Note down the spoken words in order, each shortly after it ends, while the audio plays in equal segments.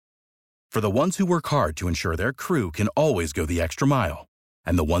For the ones who work hard to ensure their crew can always go the extra mile,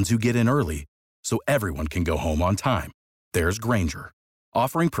 and the ones who get in early so everyone can go home on time, there's Grainger,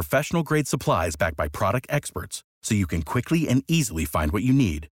 offering professional-grade supplies backed by product experts so you can quickly and easily find what you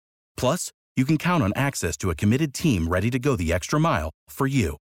need. Plus, you can count on access to a committed team ready to go the extra mile for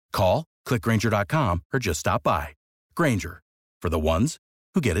you. Call, click Grainger.com, or just stop by. Grainger, for the ones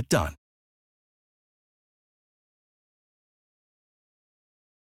who get it done.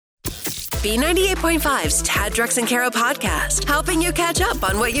 B98.5's Tad, Drex, and Kara podcast, helping you catch up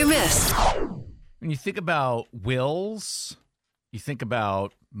on what you missed. When you think about wills, you think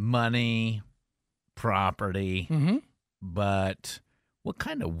about money, property, but what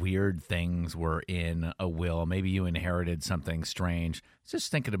kind of weird things were in a will? Maybe you inherited something strange. I was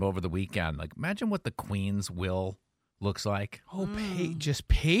just thinking of over the weekend. Like, imagine what the Queen's will looks like. Oh, just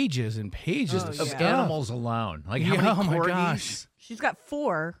pages and pages of stuff. Animals alone. Like, how many oh my corgis? gosh. She's got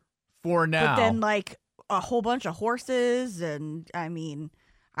 4. 4 now. But then, like, a whole bunch of horses. And, I mean,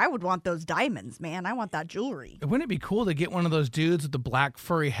 I would want those diamonds, man. I want that jewelry. Wouldn't it be cool to get one of those dudes with the black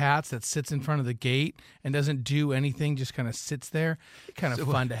furry hats that sits in front of the gate and doesn't do anything, just kind of sits there? Kind of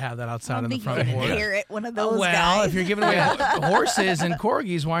fun to have that outside on the front porch. Inherit one of those Well, guys. if you're giving away horses and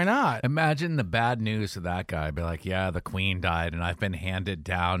corgis, why not? Imagine the bad news to that guy. Be like, yeah, the Queen died, and I've been handed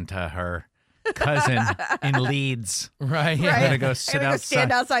down to her cousin in Leeds. Right. I'm Right. going to go sit I'm gonna outside.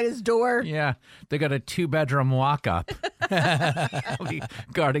 stand outside his door. Yeah, they got a 2-bedroom walk-up. I'll be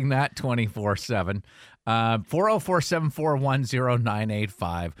guarding that 24/7.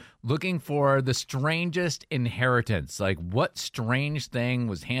 404-741-0985. Looking for the strangest inheritance. Like, what strange thing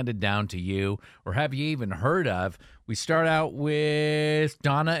was handed down to you, or have you even heard of? We start out with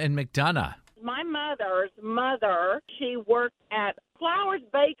Donna and McDonough. My mother's mother, she worked at Flowers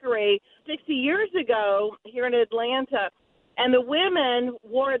Bakery 60 years ago here in Atlanta, and the women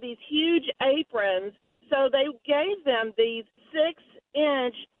wore these huge aprons, so they gave them these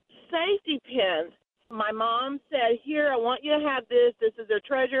 6-inch safety pins. My mom said, here, I want you to have this. This is their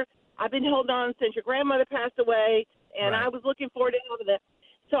treasure. I've been holding on since your grandmother passed away, and I was looking forward to having it.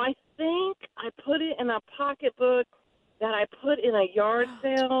 So I think I put it in a pocketbook that I put in a yard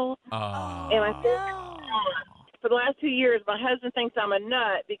sale, and I think for the last 2 years, my husband thinks I'm a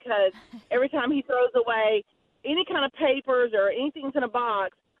nut because every time he throws away any kind of papers or anything's in a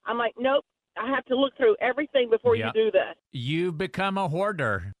box, I'm like, nope, I have to look through everything before you do this. You've become a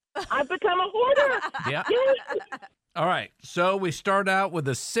hoarder. I've become a hoarder. Yeah. Yes. All right, so we start out with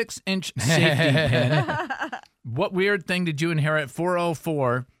a 6-inch safety pin. What weird thing did you inherit?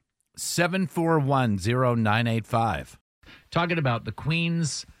 404-741-0985. Talking about the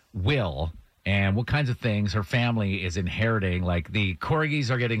Queen's will and what kinds of things her family is inheriting. Like, the corgis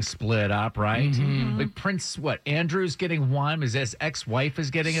are getting split up, right? Like, Prince, Andrew's getting one? Is his ex-wife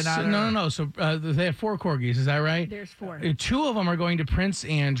is getting another? No. So they have 4 corgis, is that right? There's 4. 2 of them are going to Prince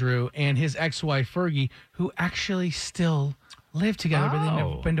Andrew and his ex-wife Fergie, who actually still live together, but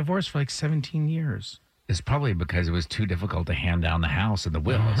they've been divorced for like 17 years. It's probably because it was too difficult to hand down the house and the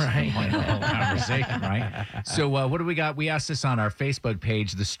wills. Right. The whole conversation, right? So what do we got? We asked this on our Facebook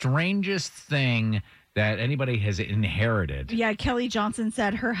page. The strangest thing that anybody has inherited. Yeah, Kelly Johnson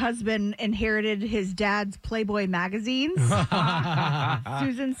said her husband inherited his dad's Playboy magazines.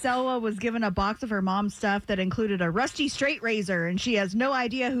 Susan Selwa was given a box of her mom's stuff that included a rusty straight razor, and she has no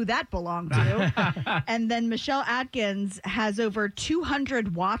idea who that belonged to. And then Michelle Atkins has over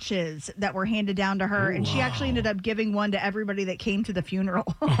 200 watches that were handed down to her, and she actually ended up giving one to everybody that came to the funeral.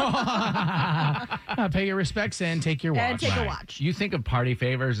 Pay your respects and take your watch. And take a watch. You think of party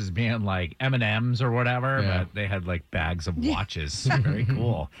favors as being like M&Ms or whatever, but they had like bags of watches. Very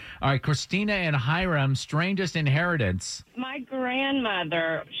cool. All right, Christina and Hiram, strangest inheritance. My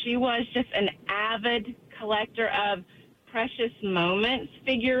grandmother, she was just an avid collector of Precious Moments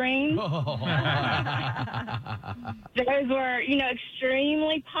figurines. Those were,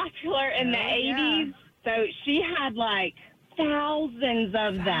 extremely popular in the 80s. So she had like thousands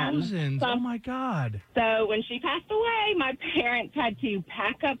of them. Thousands? Oh, my God. So when she passed away, my parents had to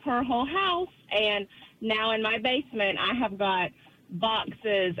pack up her whole house, and now in my basement, I have got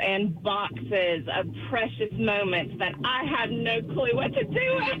boxes and boxes of Precious Moments that I have no clue what to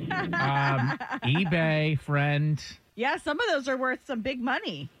do with. eBay, friend. Yeah, some of those are worth some big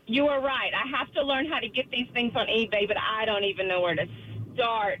money. You are right. I have to learn how to get these things on eBay, but I don't even know where to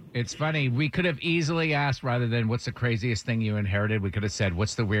start. It's funny. We could have easily asked, rather than what's the craziest thing you inherited, we could have said,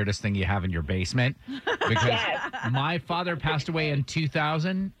 what's the weirdest thing you have in your basement? Because my father passed away in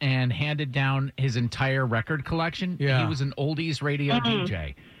 2000 and handed down his entire record collection. Yeah. He was an oldies radio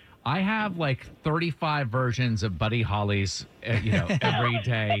DJ. I have like 35 versions of Buddy Holly's every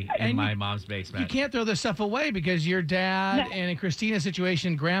day in And my mom's basement. You can't throw this stuff away because your dad and in Christina's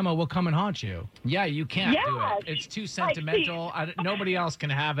situation, grandma will come and haunt you. Yeah, you can't do Yes. it. It's too sentimental. Nobody else can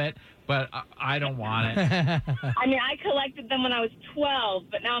have it, but I don't want it. I mean, I collected them when I was 12,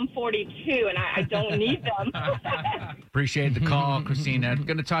 but now I'm 42 and I don't need them. Appreciate the call, Christina. I'm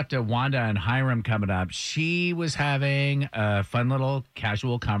going to talk to Wanda and Hiram coming up. She was having a fun little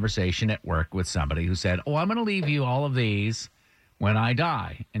casual conversation at work with somebody who said, I'm going to leave you all of these when I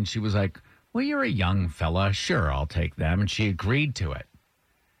die. And she was like, well, you're a young fella. Sure, I'll take them. And she agreed to it.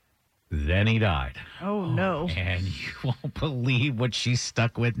 Then he died. Oh, no. And you won't believe what she's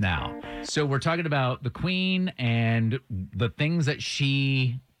stuck with now. So we're talking about the Queen and the things that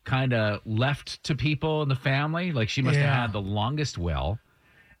she kind of left to people in the family. Like she must have had the longest will.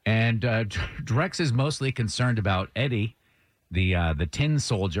 And Drex is mostly concerned about Eddie, the tin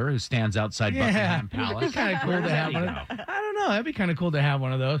soldier who stands outside Buckingham Palace. It'd be kind of cool to have one. I don't know. That'd be kind of cool to have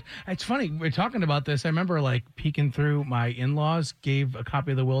one of those. It's funny. We're talking about this. I remember like peeking through. My in-laws gave a copy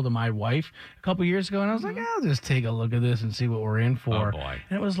of the will to my wife a couple years ago, and I was like, I'll just take a look at this and see what we're in for. Oh, boy.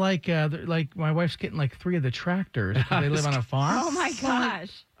 And it was like my wife's getting like 3 of the tractors. They live on a farm. Oh, my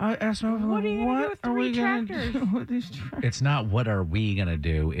gosh. I asked my wife, What are you gonna do with are we 3 gonna tractors? do with these tractors? It's not what are we going to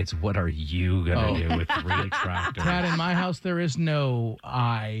do. It's what are you going to do with 3 tractors. Dad, in my house, there is no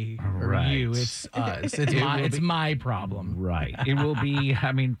I or Right. you. It's us. It's my problem. Right. It will be,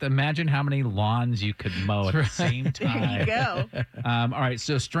 imagine how many lawns you could mow at the same time. There you go. All right.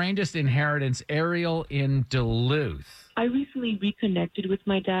 So, strangest inheritance, Ariel in Duluth. I recently reconnected with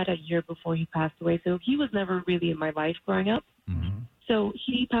my dad a year before he passed away, so he was never really in my life growing up. Mm-hmm. So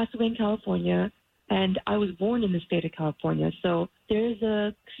he passed away in California, and I was born in the state of California. So there's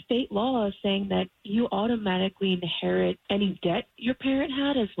a state law saying that you automatically inherit any debt your parent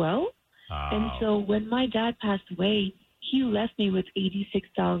had as well. And so when my dad passed away, he left me with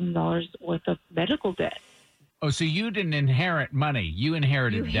 $86,000 worth of medical debt. Oh, so you didn't inherit money. You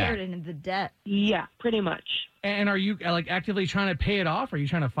inherited You debt. inherited the debt. Yeah, pretty much. And are you like actively trying to pay it off? Are you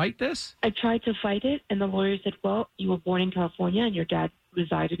trying to fight this? I tried to fight it, and the lawyer said, well, you were born in California and your dad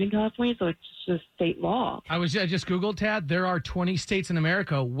resided in California, so it's just state law. I just Googled, Tad. There are 20 states in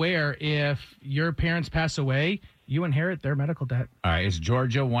America where if your parents pass away, you inherit their medical debt. All right. Is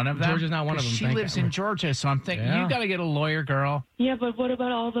Georgia one of them? Georgia's not one of them, She thank lives God. in Georgia, so I'm thinking Yeah. you got to get a lawyer, girl. Yeah, but what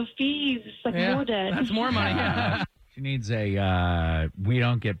about all the fees? It's like more debt. That's more money. Yeah. She needs a we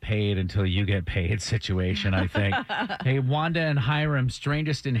don't get paid until you get paid situation, I think. Hey, Wanda and Hiram,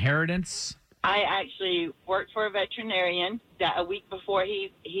 strangest inheritance? I actually worked for a veterinarian that a week before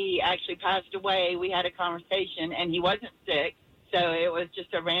he actually passed away. We had a conversation, and he wasn't sick, so it was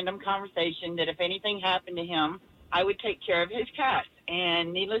just a random conversation that if anything happened to him, I would take care of his cats.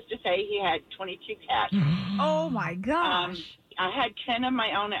 And needless to say, he had 22 cats. Oh, my gosh. I had 10 of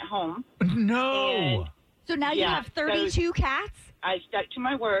my own at home. No. So now you Yeah, have 32 cats? I stuck to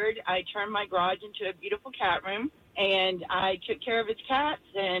my word. I turned my garage into a beautiful cat room, and I took care of his cats.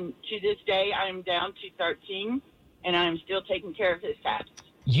 And to this day, I'm down to 13, and I'm still taking care of his cats.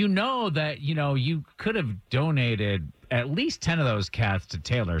 You know that, you could have donated at least 10 of those cats to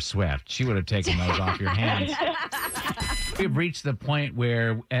Taylor Swift. She would have taken those off your hands. We've reached the point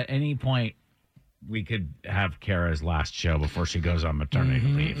where at any point we could have Kara's last show before she goes on maternity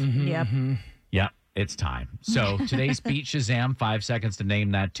leave. Yep. Yep, it's time. So today's Beat Shazam, 5 seconds to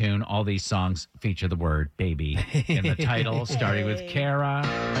name that tune. All these songs feature the word baby in the title, starting with Kara.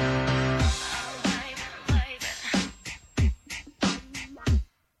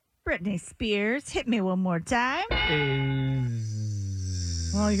 Britney Spears, hit me one more time.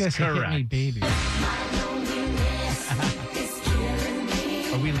 Well, you guys hit me, Correct. baby.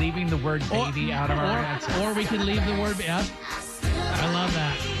 Are we leaving the word baby out of our answer? Or we could leave the word. Yep. I love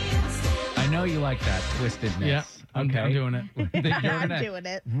that. I know you like that twistedness. Yeah. I'm doing it. You're I'm gonna doing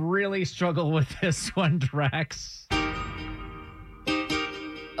it. really struggle with this one, Drex.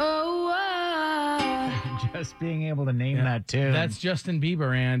 Just being able to name that tune. That's Justin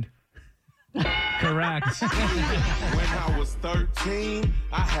Bieber and. correct. When I was 13,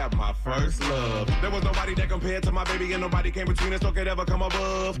 I had my first love. There was nobody that compared to my baby, and nobody came between us or could ever come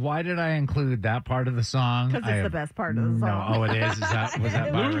above. Why did I include that part of the song? Because it's the best part of the song. No, oh, it is. Was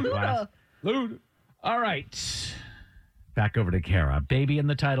that by request? Lude. All right. Back over to Kara. Baby in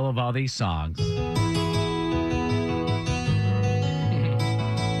the title of all these songs.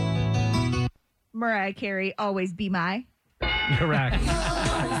 Mariah Carey, Always Be My. Correct.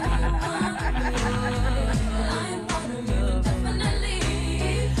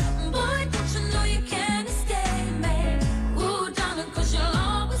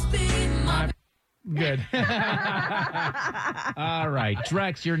 Good. good. All right,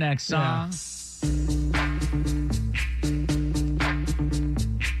 Drex, your next song.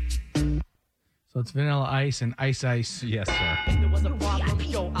 So it's Vanilla Ice and Ice Ice. Yes, sir. If there was a problem,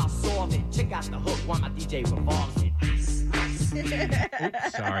 yo, I'll solve it. Check out the hook while my DJ revolves it.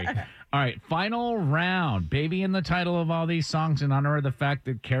 Oops, sorry. All right, final round. Baby in the title of all these songs in honor of the fact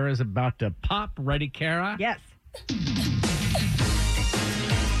that Kara's about to pop. Ready, Kara? Yes.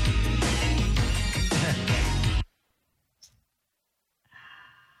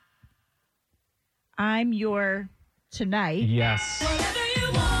 I'm your tonight. Yes.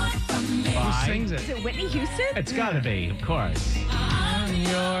 Who sings it? Is it Whitney Houston? It's got to be, of course.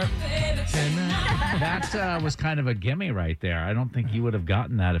 That was kind of a gimme right there. I don't think you would have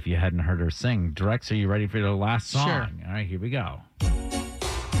gotten that if you hadn't heard her sing. Drex, are you ready for the last song? Sure. All right, here we go.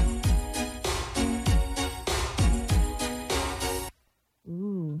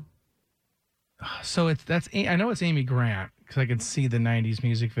 Ooh. So I know it's Amy Grant because I can see the 90s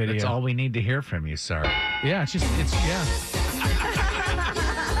music video. That's all we need to hear from you, sir. Yeah, it's yeah.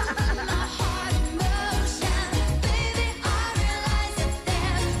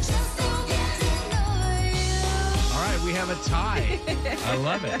 We have a tie. I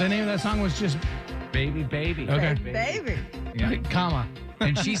love it. The name of that song was just Baby, Baby. Okay. Baby. Yeah. Comma.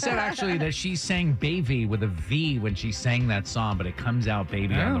 And she said actually that she sang Baby with a V when she sang that song, but it comes out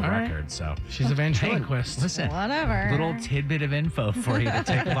Baby on the all right. record. So She's a ventriloquist. Hey, listen, Whatever. little tidbit of info for you to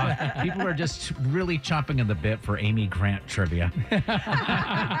take along. People are just really chomping at the bit for Amy Grant trivia.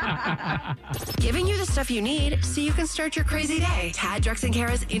 Giving you the stuff you need so you can start your crazy day. Tad, Drex, and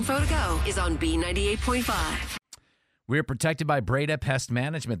Kara's Info to Go is on B98.5. We're protected by Breda Pest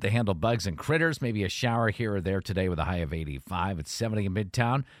Management. They handle bugs and critters. Maybe a shower here or there today with a high of 85. It's 70 in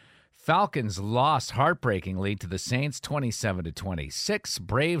Midtown. Falcons lost heartbreakingly to the Saints 27-26.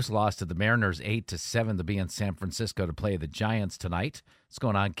 Braves lost to the Mariners 8-7 to be in San Francisco to play the Giants tonight. What's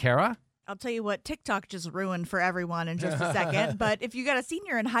going on, Kara? I'll tell you what TikTok just ruined for everyone in just a second. But if you got a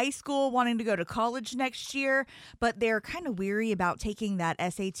senior in high school wanting to go to college next year, but they're kind of weary about taking that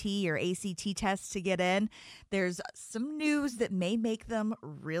SAT or ACT test to get in, there's some news that may make them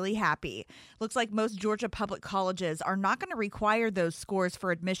really happy. Looks like most Georgia public colleges are not going to require those scores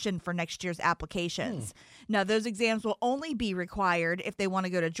for admission for next year's applications. Now, those exams will only be required if they want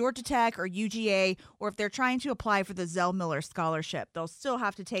to go to Georgia Tech or UGA, or if they're trying to apply for the Zell Miller Scholarship. They'll still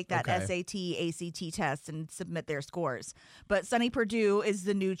have to take that SAT, ACT test and submit their scores. But Sonny Perdue is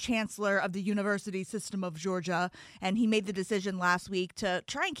the new chancellor of the University System of Georgia, and he made the decision last week to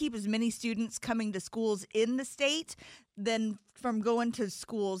try and keep as many students coming to schools in the state than from going to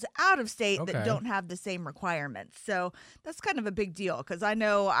schools out of state that don't have the same requirements. So that's kind of a big deal because I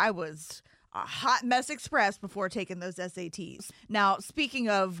know I was a hot mess express before taking those SATs. Now, speaking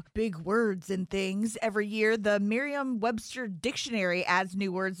of big words and things, every year the Merriam-Webster Dictionary adds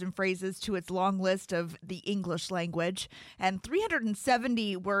new words and phrases to its long list of the English language, and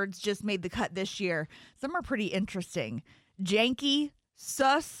 370 words just made the cut this year. Some are pretty interesting. Janky,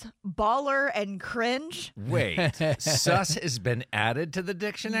 sus, baller, and cringe. Wait, sus has been added to the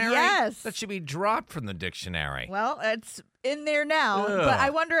dictionary? Yes. That should be dropped from the dictionary. Well, it's in there now, but I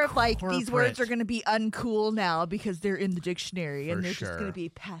wonder if these words are going to be uncool now because they're in the dictionary and they're just going to be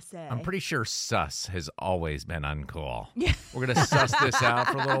passé. I'm pretty sure sus has always been uncool. Yeah. We're going to suss this out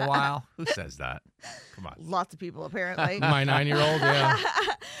for a little while. Who says that? Come on. Lots of people, apparently. My 9-year-old, yeah.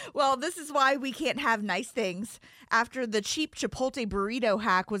 Well, this is why we can't have nice things. After the cheap Chipotle burrito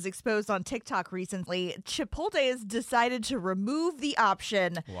hack was exposed on TikTok recently, Chipotle has decided to remove the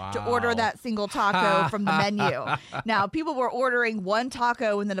option to order that single taco from the menu. Now, people were ordering one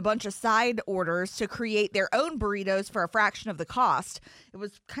taco and then a bunch of side orders to create their own burritos for a fraction of the cost. It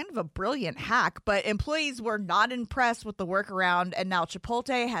was kind of a brilliant hack, but employees were not impressed with the workaround, and now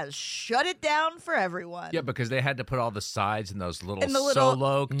Chipotle has shut it down for everyone. Yeah, because they had to put all the sides in those little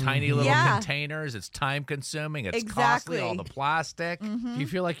solo, tiny little containers. It's time-consuming. It's costly, all the plastic. Do you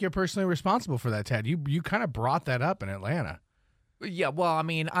feel like you're personally responsible for that, Ted? You kind of brought that up in Atlanta. Yeah, well, I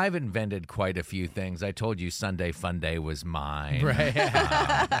mean, I've invented quite a few things. I told you Sunday Fun Day was mine. Right.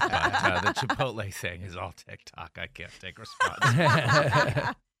 But the Chipotle thing is all TikTok. I can't take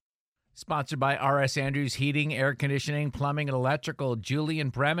responsibility. Sponsored by R.S. Andrews Heating, Air Conditioning, Plumbing, and Electrical. Julie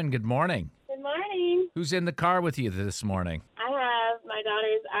and Bremen, good morning. Good morning. Who's in the car with you this morning? I have my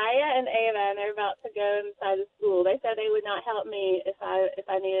daughters Aya and Ava, and they're about to go inside the school. They said they would not help me if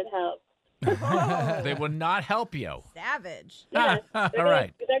I needed help. They will not help you. Savage. Yes, All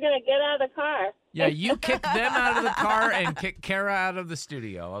right. They're going to get out of the car. Yeah, you kick them out of the car and kick Kara out of the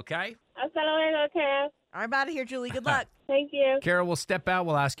studio, okay? Hasta luego, Kara. I'm out of here, Julie. Good luck. Thank you. Kara will step out.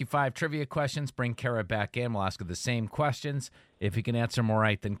 We'll ask you 5 trivia questions. Bring Kara back in. We'll ask her the same questions. If you can answer more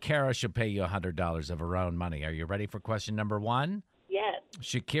right than Kara, she'll pay you $100 of her own money. Are you ready for question number 1? Yes.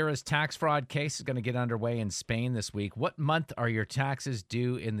 Shakira's tax fraud case is going to get underway in Spain this week. What month are your taxes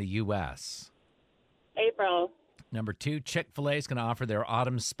due in the U.S.? April. Number 2, Chick-fil-A is going to offer their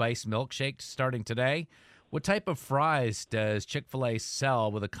Autumn Spice Milkshake starting today. What type of fries does Chick-fil-A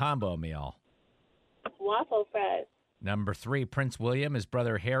sell with a combo meal? Waffle fries. Number 3, Prince William, his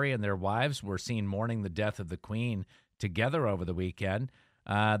brother Harry, and their wives were seen mourning the death of the Queen together over the weekend.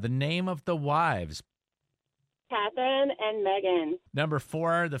 The name of the wives? Catherine and Megan. Number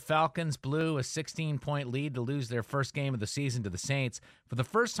 4, the Falcons blew a 16-point lead to lose their first game of the season to the Saints. For the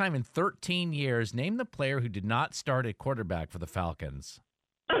first time in 13 years, name the player who did not start at quarterback for the Falcons.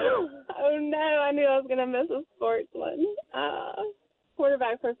 Oh, no. I knew I was going to miss a sports one.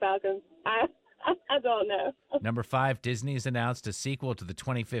 Quarterback for Falcons. I don't know. Number 5, Disney has announced a sequel to the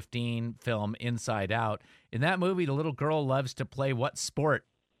 2015 film Inside Out. In that movie, the little girl loves to play what sport?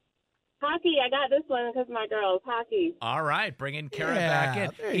 Hockey. I got this one because my girls. Hockey. All right, bringing Kara Yeah,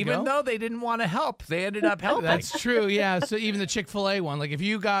 back there in. you Even go. though they didn't want to help, they ended up helping. That's true, yeah. So even the Chick-fil-A one, like if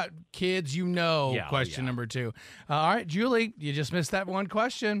you got kids, Yeah, question yeah. number 2. All right, Julie, you just missed that one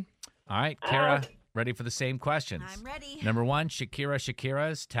question. All right, Kara, ready for the same questions? I'm ready. Number 1,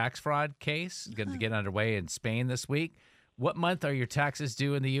 Shakira's tax fraud case is going to get underway in Spain this week. What month are your taxes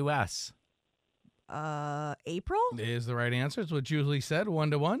due in the U.S.? April? Is the right answer. It's what Julie said,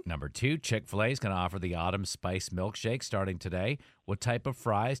 1-1. Number 2, Chick-fil-A is going to offer the Autumn Spice Milkshake starting today. What type of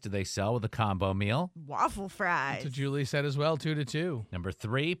fries do they sell with a combo meal? Waffle That's fries. what Julie said as well, 2-2. Number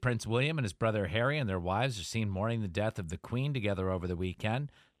 3, Prince William and his brother Harry and their wives are seen mourning the death of the Queen together over the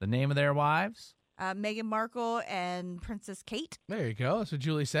weekend. The name of their wives? Meghan Markle and Princess Kate. There you go. That's what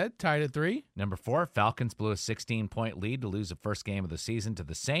Julie said. Tied at 3. Number 4, Falcons blew a 16-point lead to lose the first game of the season to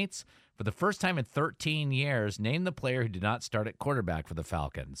the Saints. For the first time in 13 years, name the player who did not start at quarterback for the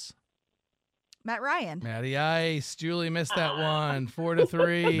Falcons. Matt Ryan. Matty Ice. Julie missed that one.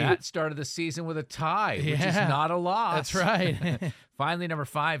 4-3. Matt started the season with a tie, which is Yeah, not a loss. That's right. Finally, number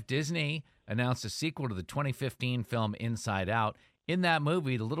 5, Disney announced a sequel to the 2015 film Inside Out. In that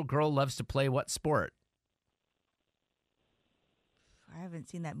movie, the little girl loves to play what sport? I haven't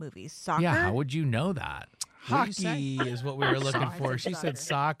seen that movie. Soccer? Yeah, how would you know that? What did you say? Hockey is what we were looking Sorry, I for. said She said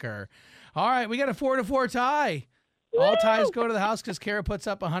soccer. soccer. All right, we got a 4-4 tie. All ties go to the house because Kara puts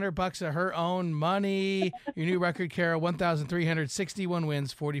up $100 of her own money. Your new record, Kara, 1,361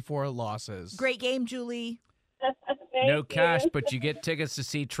 wins, 44 losses. Great game, Julie. No cash, but you get tickets to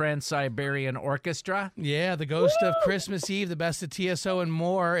see Trans-Siberian Orchestra. Yeah, the Ghost of Christmas Eve, the best of TSO and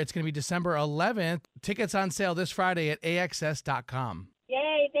more. It's going to be December 11th. Tickets on sale this Friday at AXS.com.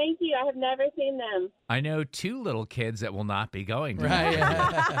 Yay, thank you. I have never seen them. I know 2 little kids that will not be going to Right.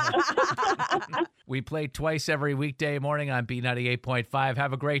 that. We play twice every weekday morning on B98.5.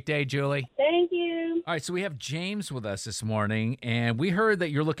 Have a great day, Julie. Thank you. All right, so we have James with us this morning, and we heard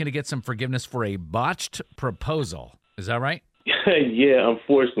that you're looking to get some forgiveness for a botched proposal. Is that right? Yeah,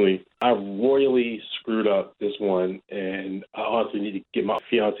 unfortunately, I royally screwed up this one, and I honestly need to get my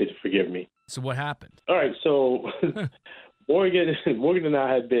fiance to forgive me. So what happened? All right, so Morgan and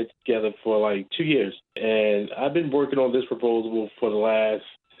I have been together for like 2 years, and I've been working on this proposal for the last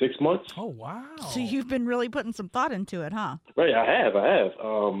 6 months. Oh, wow. So you've been really putting some thought into it, huh? Right, I have.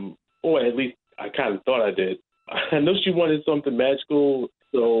 Or at least I kind of thought I did. I know she wanted something magical,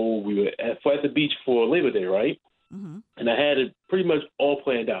 so we were at the beach for Labor Day, right? Mm-hmm. And I had it pretty much all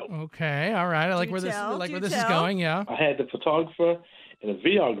planned out. Okay, all right. I like Do where tell, this do where this is tell. going, yeah. I had the photographer and a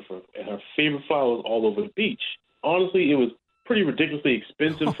videographer, and her favorite flowers all over the beach. Honestly, it was pretty ridiculously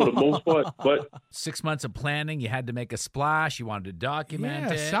expensive for the most part, but 6 months of planning. You had to make a splash. You wanted to document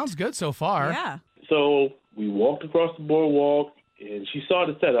Yeah, it. sounds good so far. Yeah. so we walked across the boardwalk, and she saw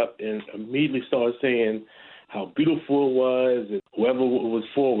the setup and immediately started saying how beautiful it was, and whoever it was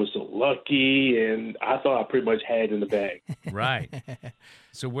for was so lucky, and I thought I pretty much had it in the bag. Right.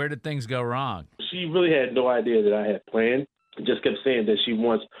 So where did things go wrong? She really had no idea that I had planned. Just kept saying that she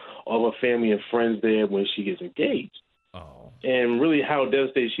wants all her family and friends there when she gets engaged. Oh. And really how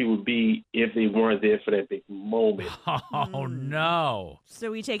devastated she would be if they weren't there for that big moment. Oh, no.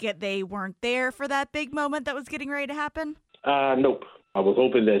 So we take it they weren't there for that big moment that was getting ready to happen? Nope. I was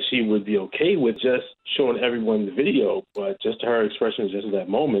hoping that she would be okay with just showing everyone the video, but just her expression just in that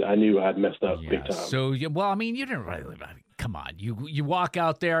moment, I knew I'd messed up big time. So, well, I mean, you didn't really, come on. You walk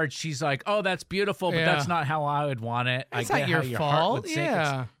out there and she's like, oh, that's beautiful, but Yeah. that's not how I would want it. It's I not get your how your heart fault. would sink.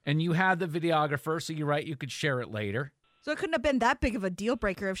 Yeah. And you had the videographer, so you're right, you could share it later. So it couldn't have been that big of a deal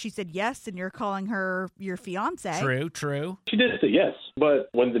breaker if she said yes and you're calling her your fiance. True. She did say yes, but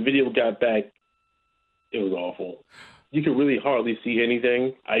when the video got back, it was awful. You could really hardly see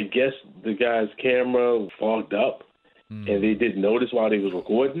anything. I guess the guy's camera fogged up, and they didn't notice while they was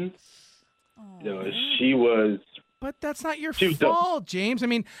recording. She was... But that's not your fault, James. I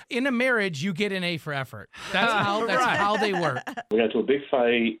mean, in a marriage, you get an A for effort. That's how they work. We got into a big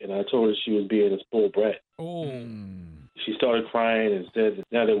fight, and I told her she was being a spoiled brat. Oh. She started crying and said that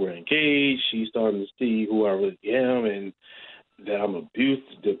now that we're engaged, she's starting to see who I really am and that I'm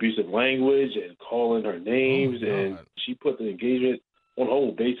abusive language and calling her names. And she put the engagement on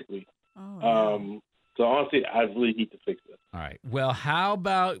hold, basically. So honestly, I really need to fix this. All right. Well, how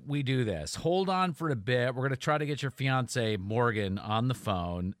about we do this? Hold on for a bit. We're going to try to get your fiance, Morgan, on the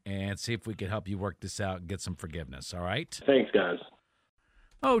phone and see if we can help you work this out and get some forgiveness. All right? Thanks, guys.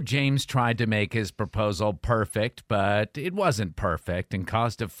 Oh, James tried to make his proposal perfect, but it wasn't perfect and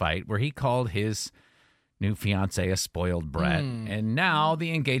caused a fight where he called his new fiance a spoiled brat. And now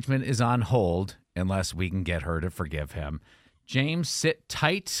the engagement is on hold unless we can get her to forgive him. James, sit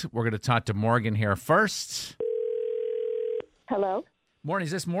tight. We're going to talk to Morgan here first. Hello. Morning.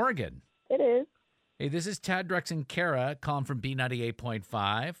 Is this Morgan? It is. Hey, this is Tad, Drex, and Kara calling from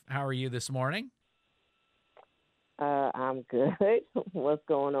B98.5. How are you this morning? I'm good. What's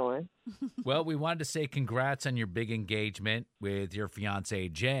going on? Well, we wanted to say congrats on your big engagement with your fiance,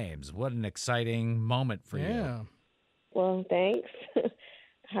 James. What an exciting moment for you. Well, thanks.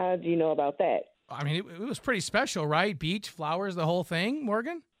 How do you know about that? I mean, it was pretty special, right? Beach, flowers, the whole thing,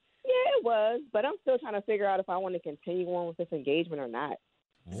 Morgan? Yeah, it was, but I'm still trying to figure out if I want to continue on with this engagement or not.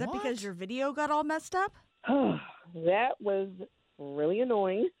 Is that because your video got all messed up? That was really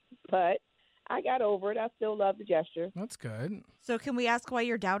annoying, but I got over it. I still love the gesture. That's good. So can we ask why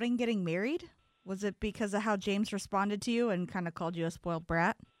you're doubting getting married? Was it because of how James responded to you and kind of called you a spoiled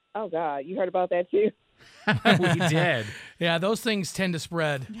brat? Oh, God. You heard about that, too? We did. Yeah, those things tend to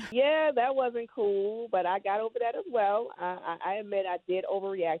spread. Yeah, that wasn't cool, but I got over that as well. I admit I did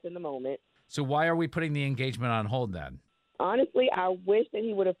overreact in the moment. So why are we putting the engagement on hold then? Honestly, I wish that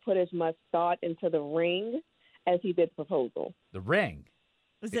he would have put as much thought into the ring as he did the proposal. The ring?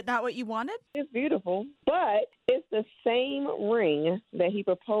 Was it not what you wanted? It's beautiful, but it's the same ring that he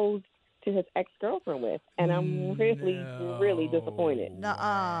proposed to his ex-girlfriend with, and I'm really disappointed.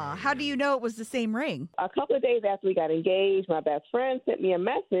 How do you know it was the same ring? A couple of days after we got engaged, my best friend sent me a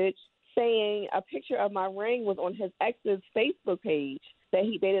message saying a picture of my ring was on his ex's Facebook page that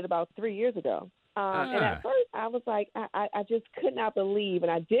he dated about 3 years ago. And at first, I was like, I just could not believe,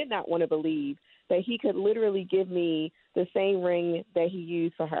 and I did not want to believe that he could literally give me the same ring that he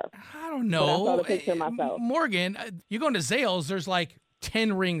used for her. I don't know. But I saw the picture myself. Morgan, you go into Zales, there's like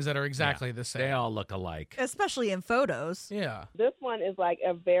 10 rings that are exactly the same. They all look alike. Especially in photos. Yeah. This one is like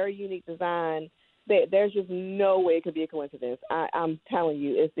a very unique design. There's just no way it could be a coincidence. I'm telling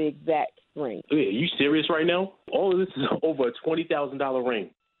you, it's the exact ring. Are you serious right now? All of this is over a $20,000 ring.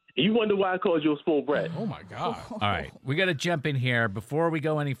 And you wonder why I called you a spoiled brat. Oh, my God. All right. We got to jump in here. Before we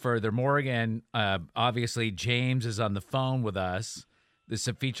go any further, Morgan, obviously James is on the phone with us. This is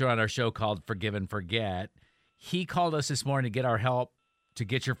a feature on our show called Forgive and Forget. He called us this morning to get our help to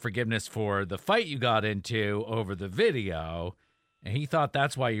get your forgiveness for the fight you got into over the video. And he thought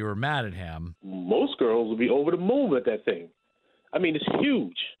that's why you were mad at him. Most girls would be over the moon with that thing. I mean, it's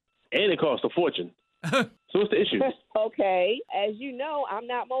huge. And it costs a fortune. So what's the issue? Okay. As you know, I'm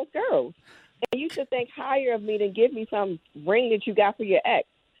not most girls. And you should think higher of me than give me some ring that you got for your ex.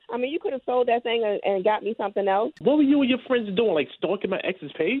 I mean, you could have sold that thing and got me something else. What were you and your friends doing, like stalking my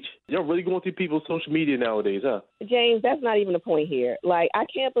ex's page? Y'all really going through people's social media nowadays, huh? James, that's not even the point here. Like, I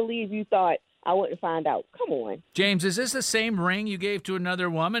can't believe you thought I wouldn't find out. Come on. James, is this the same ring you gave to another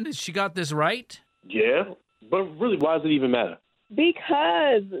woman? Has she got this right? Yeah, but really, why does it even matter?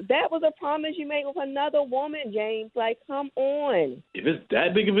 Because that was a promise you made with another woman, James. Like, come on. If it's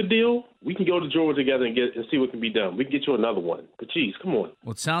that big of a deal, we can go to Georgia together and see what can be done. We can get you another one. But, geez, come on.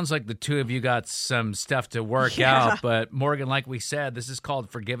 Well, it sounds like the two of you got some stuff to work out. But, Morgan, like we said, this is called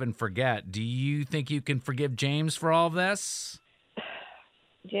Forgive and Forget. Do you think you can forgive James for all of this?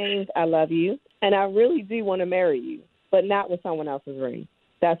 James, I love you. And I really do want to marry you, but not with someone else's ring.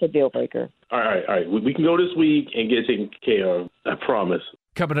 That's a deal breaker. All right. We can go this week and get it taken care of. I promise.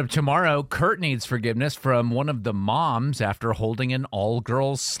 Coming up tomorrow, Kurt needs forgiveness from one of the moms after holding an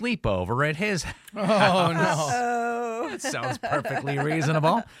all-girls sleepover at his house. Oh, no. That sounds perfectly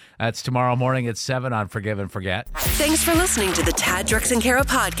reasonable. That's tomorrow morning at 7 on Forgive and Forget. Thanks for listening to the Tad, Drex, and Kara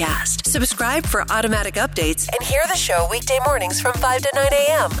podcast. Subscribe for automatic updates and hear the show weekday mornings from 5 to 9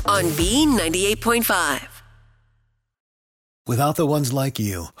 a.m. on B98.5. Without the ones like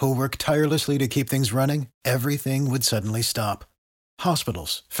you, who work tirelessly to keep things running, everything would suddenly stop.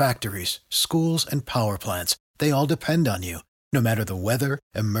 Hospitals, factories, schools, and power plants, they all depend on you. No matter the weather,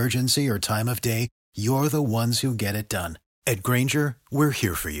 emergency, or time of day, you're the ones who get it done. At Grainger, we're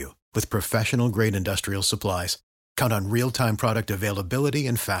here for you with professional-grade industrial supplies. Count on real-time product availability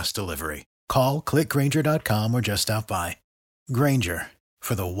and fast delivery. Call, click Grainger.com, or just stop by. Grainger,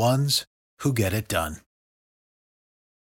 for the ones who get it done.